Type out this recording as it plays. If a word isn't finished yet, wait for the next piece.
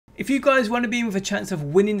If you guys want to be in with a chance of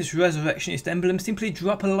winning this Resurrectionist emblem, simply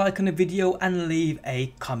drop a like on the video and leave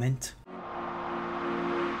a comment.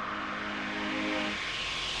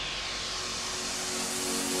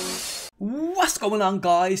 What's going on,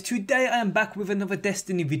 guys? Today I am back with another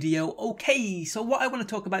Destiny video. Okay, so what I want to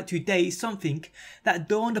talk about today is something that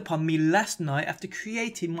dawned upon me last night after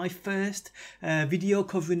creating my first video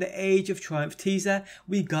covering the Age of Triumph teaser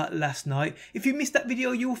we got last night. If you missed that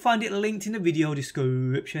video, you will find it linked in the video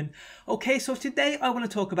description. Okay, so today I want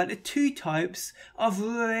to talk about the two types of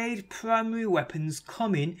raid primary weapons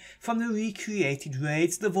coming from the recreated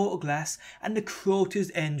raids, the Vault of Glass and the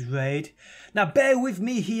Crota's End raid. Now bear with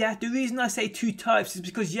me here. The reason I say two types is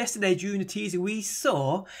because yesterday during the teaser we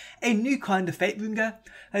saw a new kind of Fatebringer.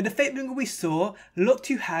 The Fatebringer we saw looked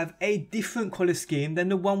to have a different colour scheme than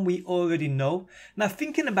the one we already know. Now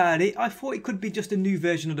thinking about it, I thought it could be just a new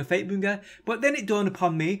version of the Fatebringer, but then it dawned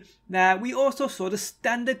upon me that we also saw the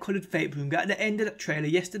standard coloured Fatebringer at the end of that trailer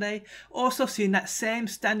yesterday. Also seeing that same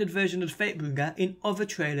standard version of the Fatebringer in other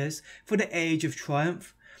trailers for the Age of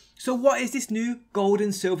Triumph. So what is this new gold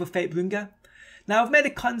and silver Fatebringer? Now I've made a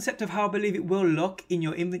concept of how I believe it will look in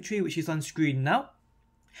your inventory, which is on screen now.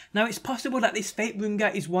 Now it's possible that this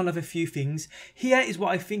Fatebringer is one of a few things. Here is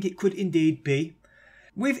what I think it could indeed be.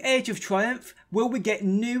 With Age of Triumph, will we get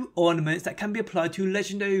new ornaments that can be applied to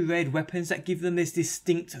legendary raid weapons that give them this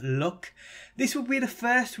distinct look? This will be the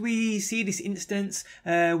first we see this instance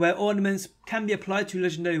where ornaments can be applied to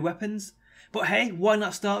legendary weapons. But hey, why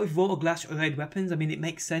not start with Vault of Glass or raid weapons? I mean, it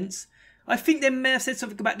makes sense. I think they may have said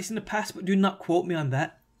something about this in the past, but do not quote me on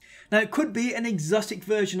that. Now it could be an exotic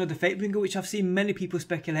version of the Fatebringer, which I've seen many people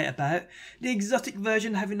speculate about. The exotic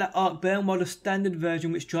version having that arc burn, while the standard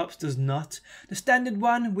version which drops does not. The standard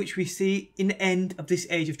one which we see in the end of this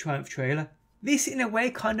Age of Triumph trailer. This in a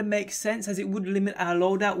way kind of makes sense, as it would limit our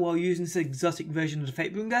loadout while using this exotic version of the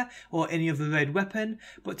Fatebringer or any other raid weapon,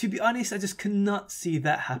 but to be honest I just cannot see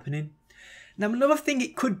that happening. Now another thing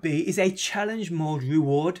it could be is a challenge mode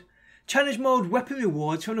reward. Challenge mode weapon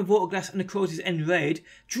rewards from the Vault of Glass and the Crota's End raid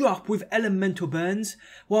drop with elemental burns,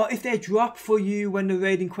 while if they drop for you when the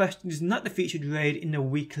raid in question is not the featured raid in the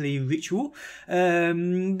weekly ritual,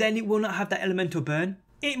 then it will not have that elemental burn.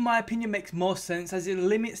 It, in my opinion, makes more sense as it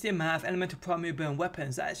limits the amount of elemental primary burn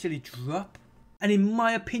weapons that actually drop. And in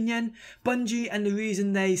my opinion, Bungie and the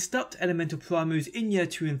reason they stopped elemental primaries in year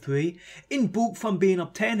 2 and 3 in bulk from being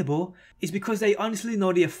obtainable is because they honestly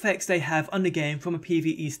know the effects they have on the game from a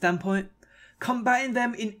PvE standpoint. Combating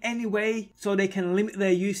them in any way so they can limit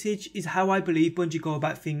their usage is how I believe Bungie go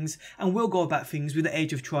about things and will go about things with the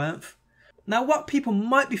Age of Triumph. Now what people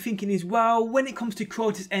might be thinking is, well, when it comes to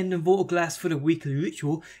Crota's End and Vault of Glass for the weekly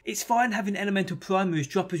ritual, it's fine having elemental primaries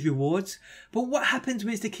drop as rewards, but what happens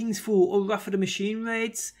when it's the King's Fall or Wrath of the Machine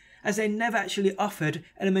raids, as they never actually offered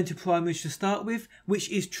elemental primaries to start with, which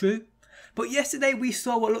is true. But yesterday we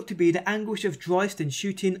saw what looked to be the anguish of Dryston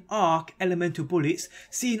shooting arc elemental bullets,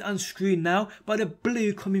 seen on screen now by the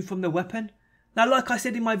blue coming from the weapon. Now like I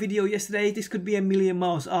said in my video yesterday, this could be a million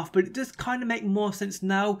miles off, but it does kind of make more sense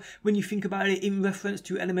now when you think about it in reference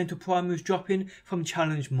to elemental primaries dropping from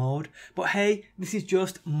challenge mode. But hey, this is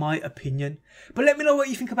just my opinion. But let me know what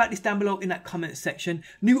you think about this down below in that comment section.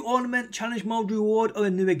 New ornament, challenge mode reward, or a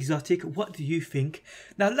new exotic, what do you think?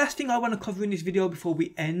 Now last thing I want to cover in this video before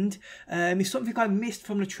we end is something I missed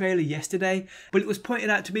from the trailer yesterday, but it was pointed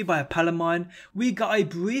out to me by a pal of mine. We got a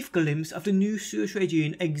brief glimpse of the new Suicide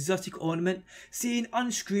Regime exotic ornament, seen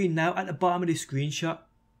on screen now at the bottom of this screenshot.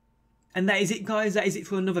 And that is it, guys. That is it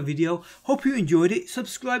for another video. Hope you enjoyed it.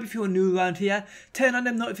 Subscribe if you're new around here. Turn on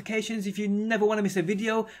them notifications if you never want to miss a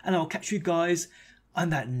video. And I'll catch you guys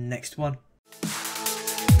on that next one.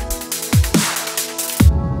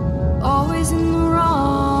 Always in the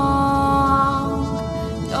wrong,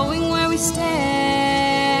 knowing where we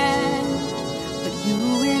stand, but you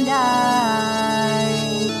and I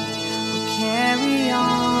will carry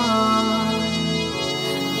on.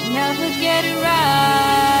 We never get it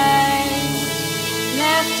right,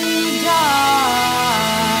 left in the dark.